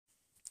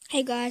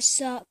Hey guys,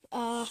 sup?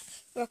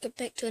 Welcome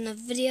back to another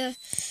video,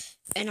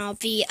 and I'll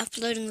be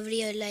uploading a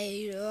video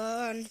later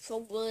on,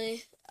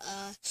 probably.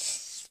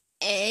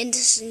 And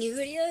this is a new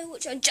video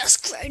which I'm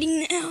just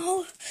creating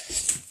now.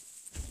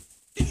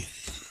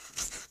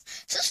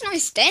 It's just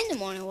nice standing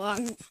morning while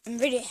I'm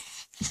ready,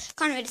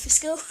 kind of ready for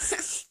school.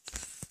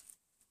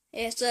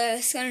 Yeah, so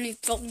it's gonna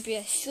probably be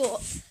a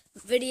short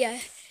video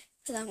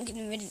because I'm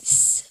getting ready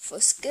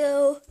for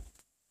school.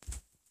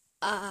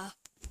 Mum!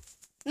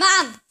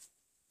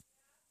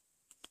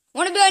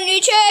 Wanna be on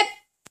YouTube?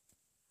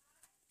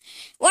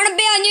 Wanna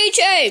be on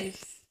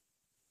YouTube?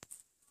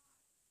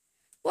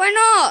 Why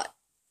not?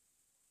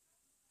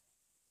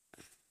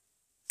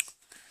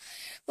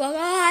 Well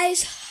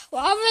guys,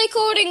 I'm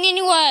recording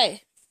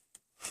anyway.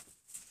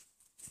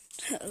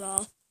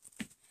 Hello.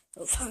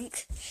 Little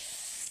punk.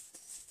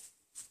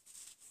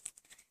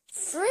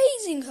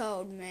 Freezing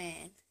cold,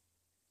 man.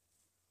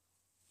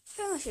 I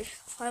feel like I should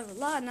have a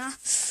lot now.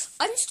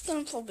 I'm just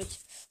gonna probably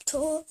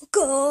talk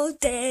all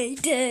day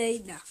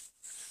now.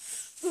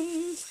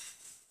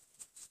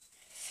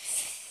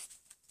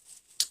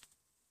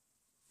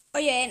 Oh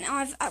yeah, and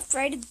I've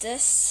upgraded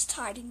this,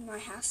 tidying my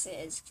house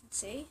there, as you can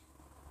see.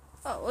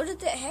 Oh, where did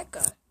that hat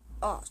go?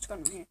 Oh, it's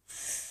gone in here.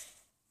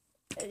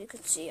 As you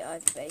can see,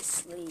 I've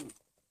basically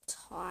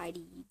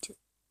tidied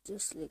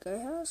this Lego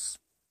house.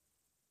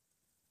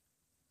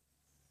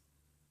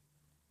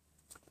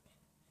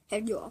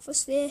 Have your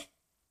office there.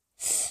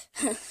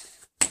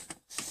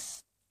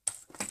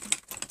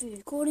 Be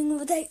recording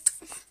of a date.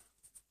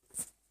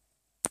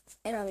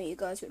 And I mean, you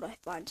guys would like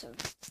find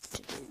something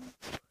to do.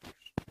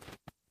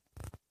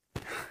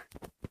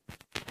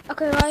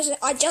 Okay guys,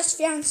 I just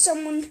found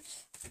something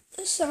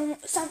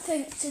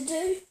to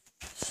do.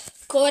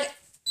 Called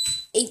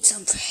eat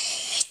some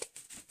bread.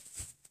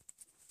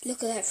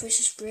 Look at that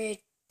precious bread.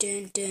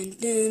 Dun dun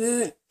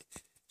dun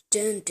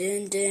dun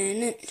dun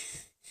dun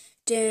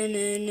dun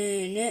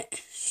dun dun.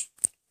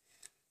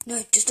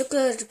 No, just look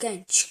at it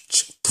again.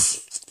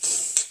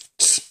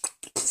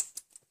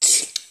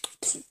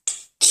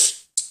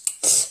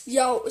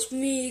 Yo, it's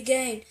me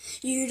again.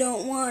 You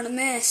don't want to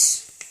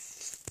mess.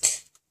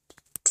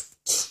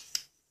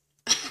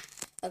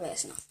 Okay,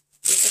 that's enough.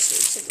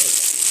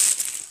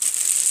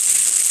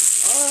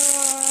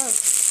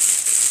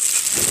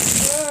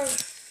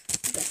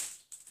 Okay.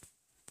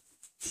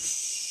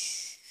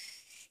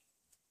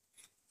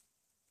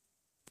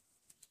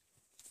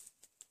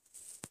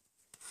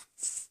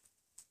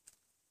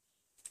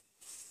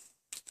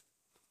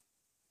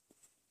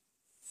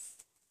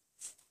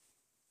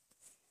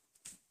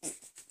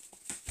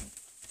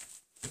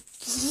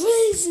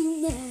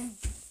 Freezing, man.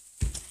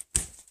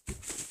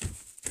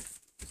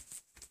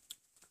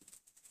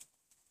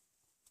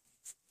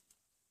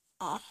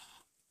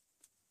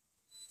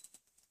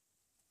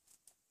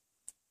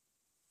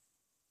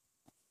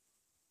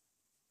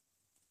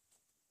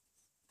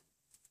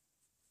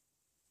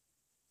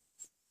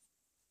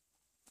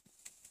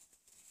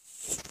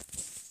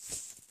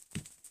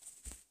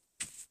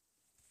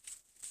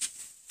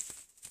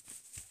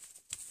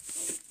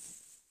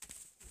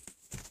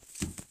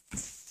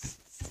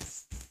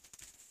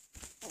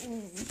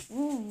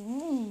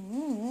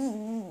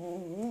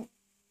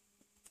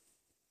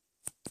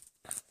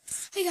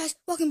 Hey guys,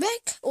 welcome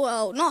back.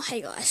 Well, not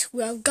hey guys.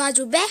 Well, guys,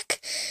 we're back.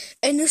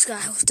 And this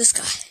guy.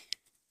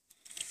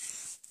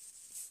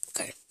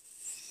 Okay.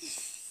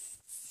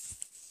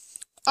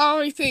 I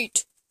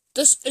repeat,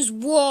 this is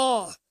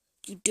war.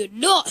 You do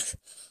not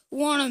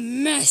want to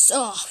mess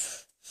up,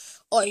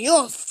 or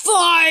you're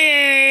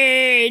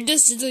fired.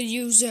 This is the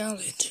New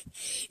Zealand.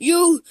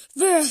 You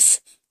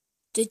versus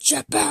the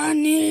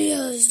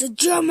Japanese, the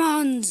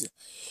Germans.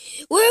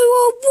 We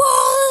will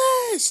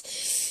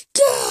brothers.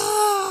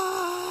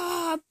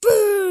 Gah!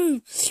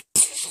 Boom!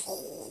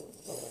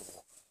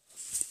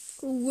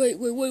 Wait,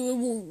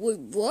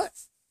 what?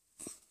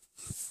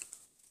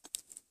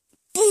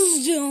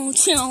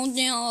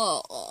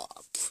 Down.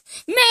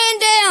 Man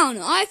down!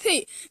 IP!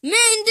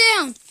 Man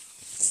down!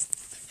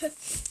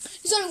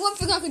 There's only one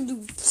thing I can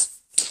do.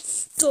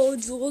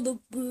 Dodge all the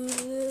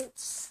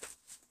bullets.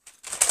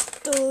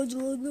 Dodge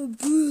all the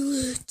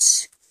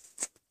bullets.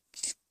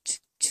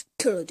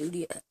 Call of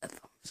Duty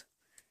headphones.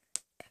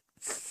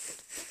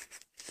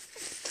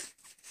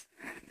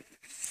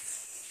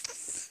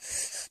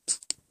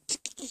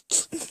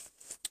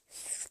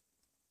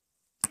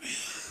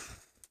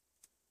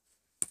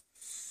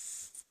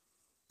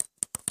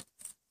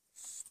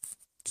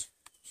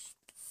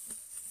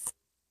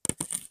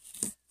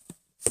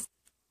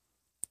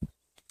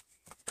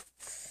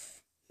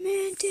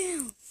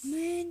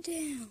 Man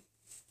down.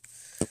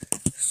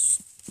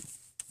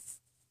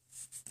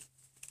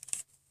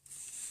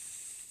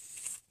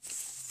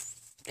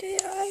 Okay,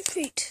 I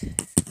repeat.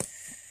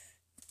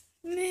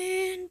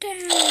 Man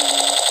down.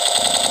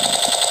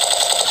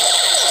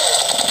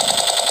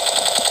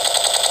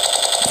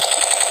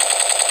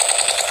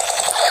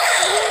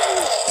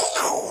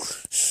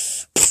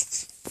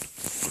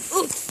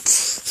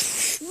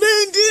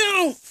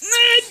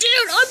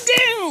 I'm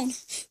down.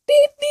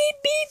 Beep, beep,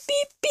 beep,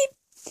 beep, beep.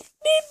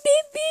 Beep,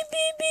 beep, beep,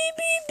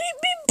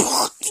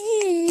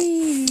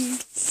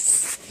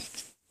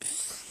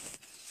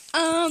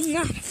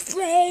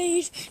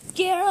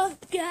 get off,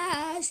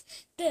 guys.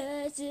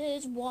 This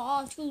is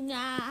war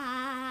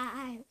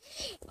tonight.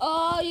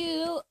 Are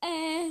you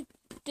and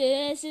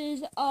this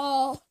is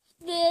all.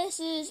 This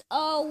is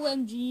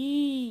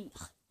OMG.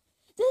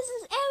 This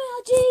is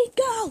MLG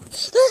Go.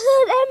 This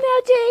is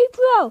MLG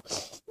Pro.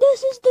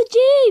 This is the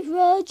G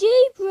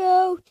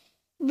Pro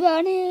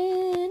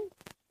running.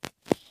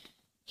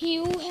 He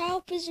will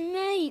help his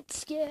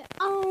mates get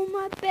on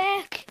my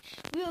back.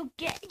 We'll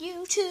get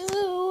you to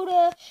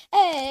the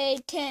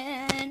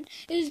A10.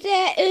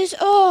 That is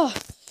all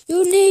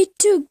you need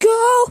to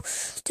go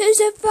to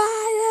survive.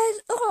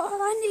 That's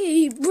all I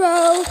need,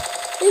 bro.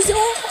 Is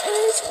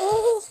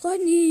all I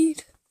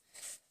need.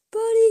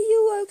 Buddy, you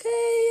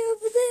okay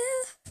over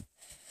there?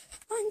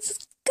 I'm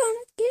just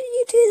gonna get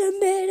you to the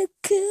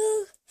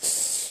medical.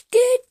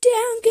 Get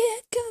down,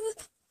 get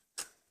covered.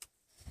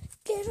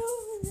 Get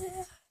over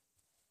there.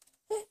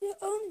 That's your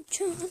only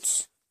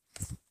chance.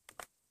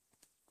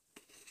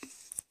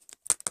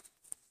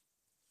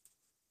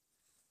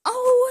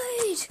 Oh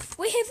wait,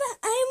 we have an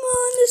aim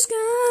on this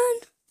gun.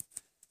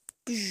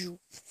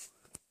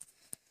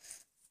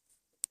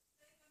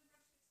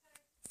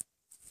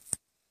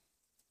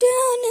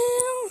 Down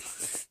now.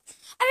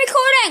 I'm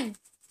recording.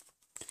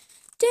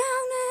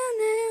 Down now.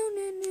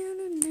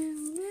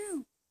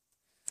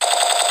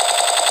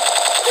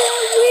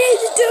 We need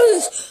to do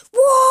this.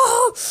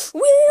 Whoa!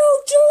 We'll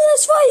do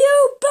this for you,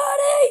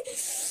 buddy.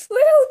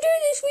 We'll do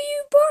this for you,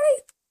 buddy.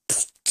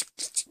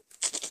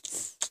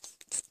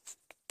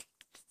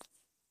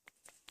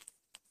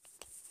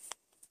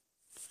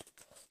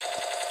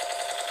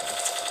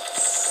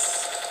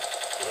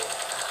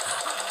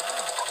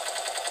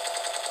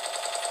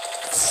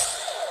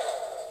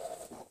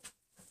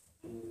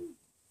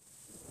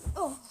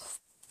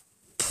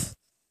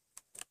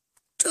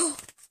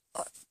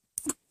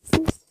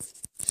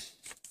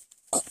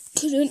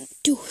 Couldn't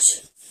do it.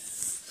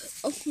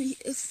 Only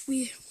if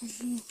we had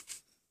one more.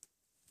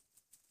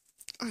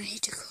 I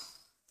need to go.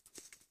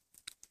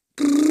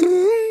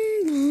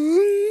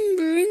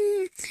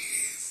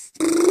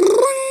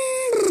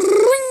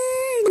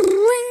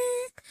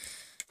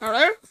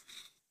 Hello?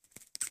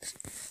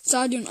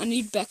 Sergeant, I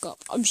need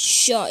backup. I'm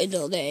shot in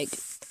the leg.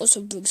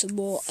 Also bring some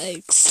more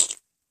eggs.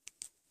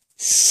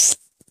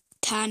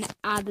 10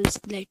 hours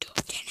later.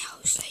 10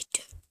 hours later.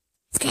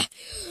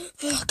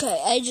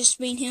 Okay, I just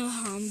been here,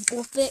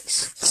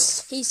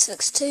 Warfix. He's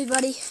 6'2",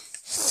 buddy.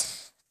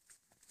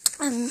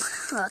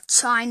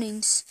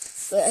 Chinese.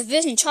 But if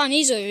there's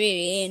Chinese are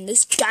really in,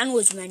 this gun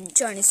was made in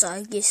China, so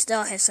I guess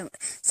they'll have some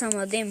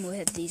of them will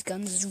have these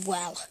guns as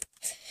well.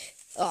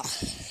 Oh,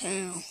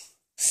 hell.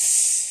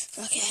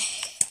 Okay.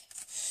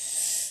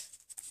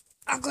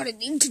 I got a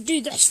thing to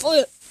do this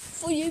for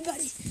you,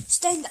 buddy.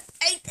 Stand up,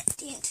 8 at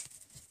the end.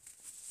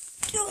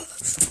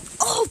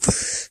 Oh,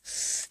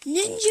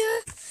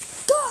 ninja,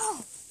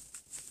 go!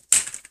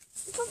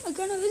 Put my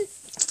gun over there.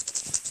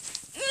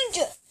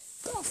 Ninja,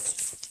 go!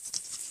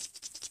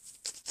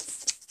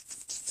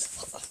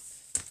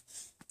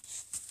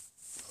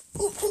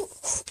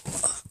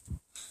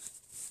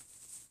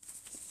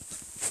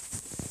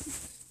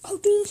 I'll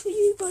do this for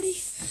you, buddy.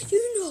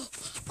 You know,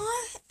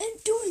 I am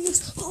doing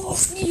this all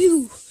for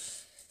you.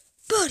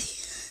 Buddy,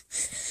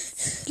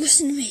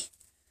 listen to me.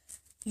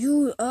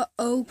 You are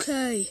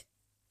okay.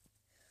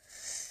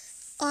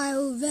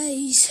 I'll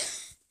raise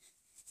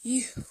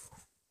you.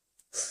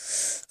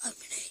 I'm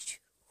gonna need you.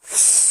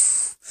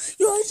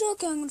 You're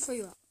okay, I'm gonna throw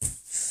you out.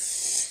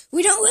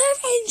 We don't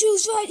have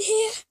angels right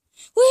here.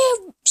 We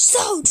have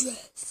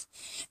soldiers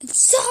and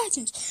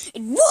sergeants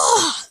and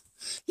war,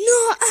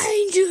 not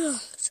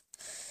angels.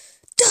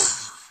 Duh.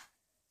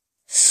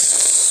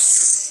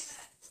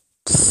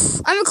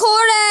 I'm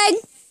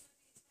recording.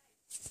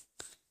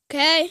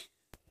 Okay.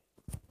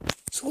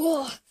 It's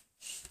war.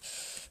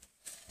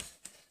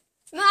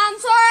 Mom, I'm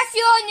sorry if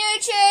you're on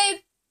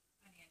YouTube,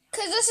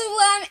 because this is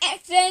where I'm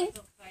acting.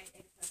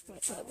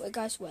 Wait,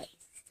 guys, wait.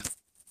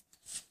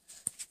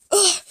 I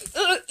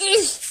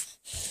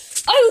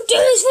will do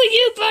this for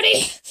you, buddy.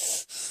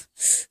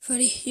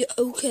 Buddy, you're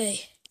okay.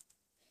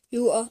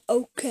 You are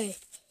okay.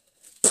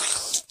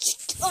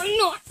 I'm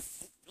not.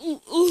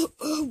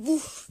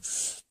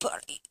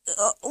 Buddy,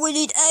 we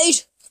need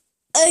aid.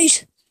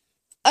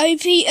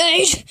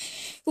 AP8.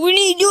 We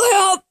need your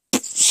help.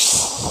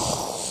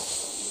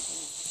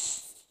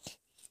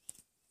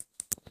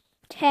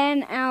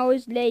 10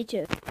 hours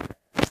later.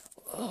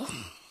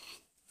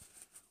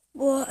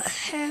 What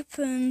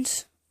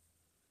happened?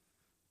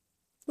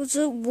 Was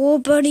it war,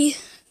 buddy?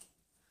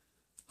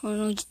 Oh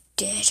no, he's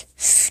dead.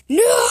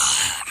 No!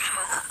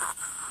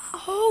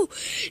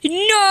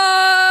 No!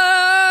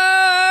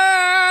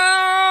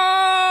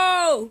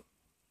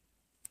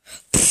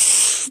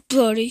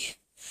 Buddy.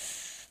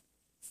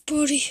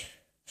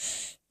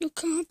 You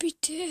can't be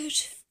dead.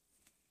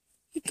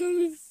 You can't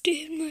be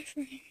dead, my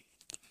friend.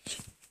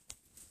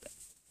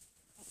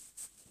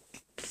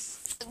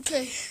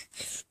 Okay,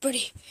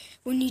 buddy,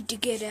 we need to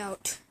get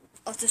out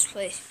of this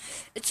place.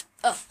 It's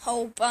a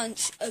whole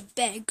bunch of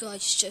bad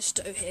guys just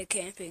over here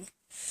camping.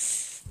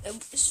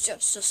 It's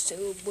just us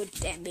two with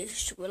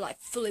damage. We're like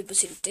fully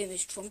received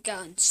damage from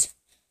guns.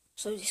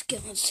 So these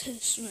guns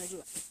is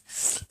really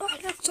oh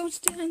look, someone's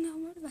stealing now.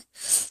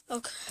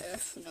 Okay,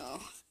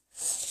 no.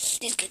 Let's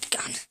get the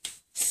gun.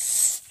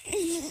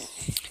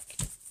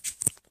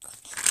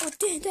 Oh,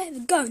 they have a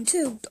gun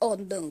too. Oh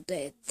no,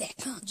 they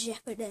can't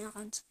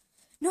jeopardize.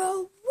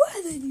 No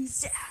way they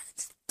use that.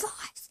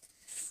 Spice.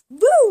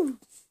 Boom!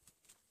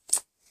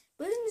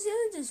 We're in New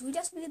Zealanders, we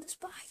just made the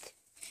spike.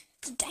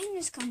 It's a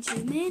dangerous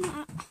country, man.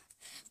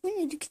 We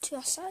need to get to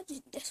our side.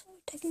 That's why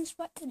we're taking this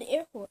spike to the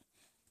airport.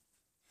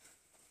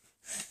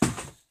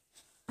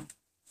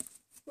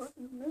 What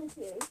the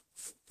military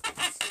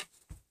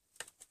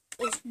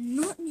is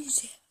not New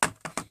Zealand.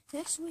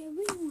 That's where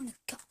we want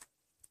to go.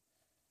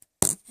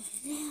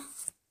 And now,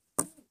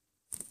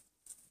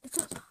 it's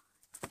all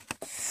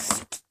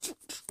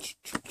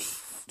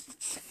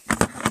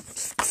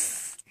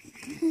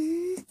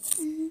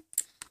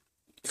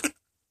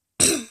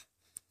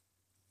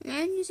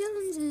and New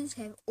Zealanders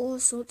have all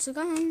sorts of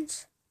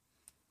guns.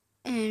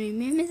 And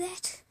remember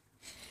that.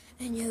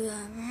 And you go,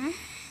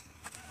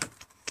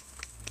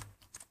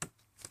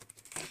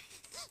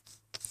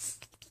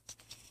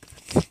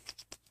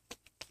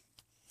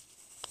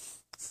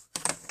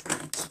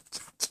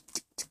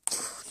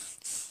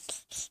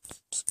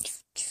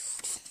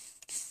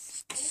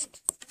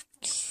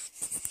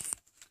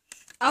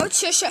 I would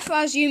shush if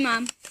I was you,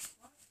 Mum.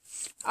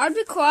 I'd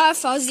be quiet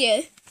if I was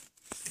you.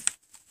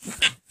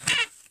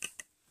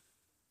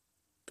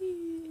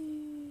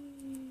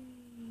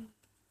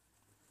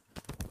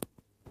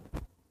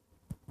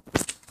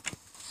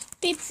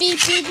 Beep, beep,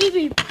 beep, beep,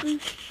 beep,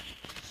 beep.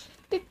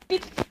 Beep,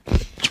 beep.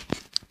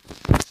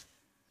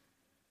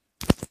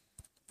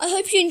 I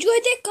hope you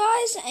enjoyed that,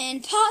 guys,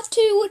 and part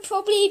 2 would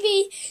probably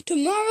be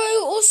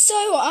tomorrow or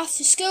so, or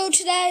after school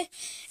today,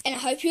 and I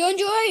hope you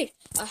enjoyed.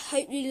 I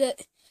hope you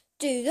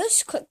do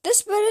this, click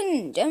this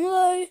button down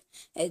below,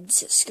 and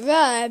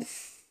subscribe.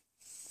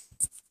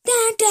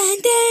 Dun,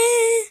 dun,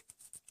 dun.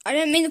 I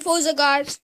didn't mean to pause it, guys.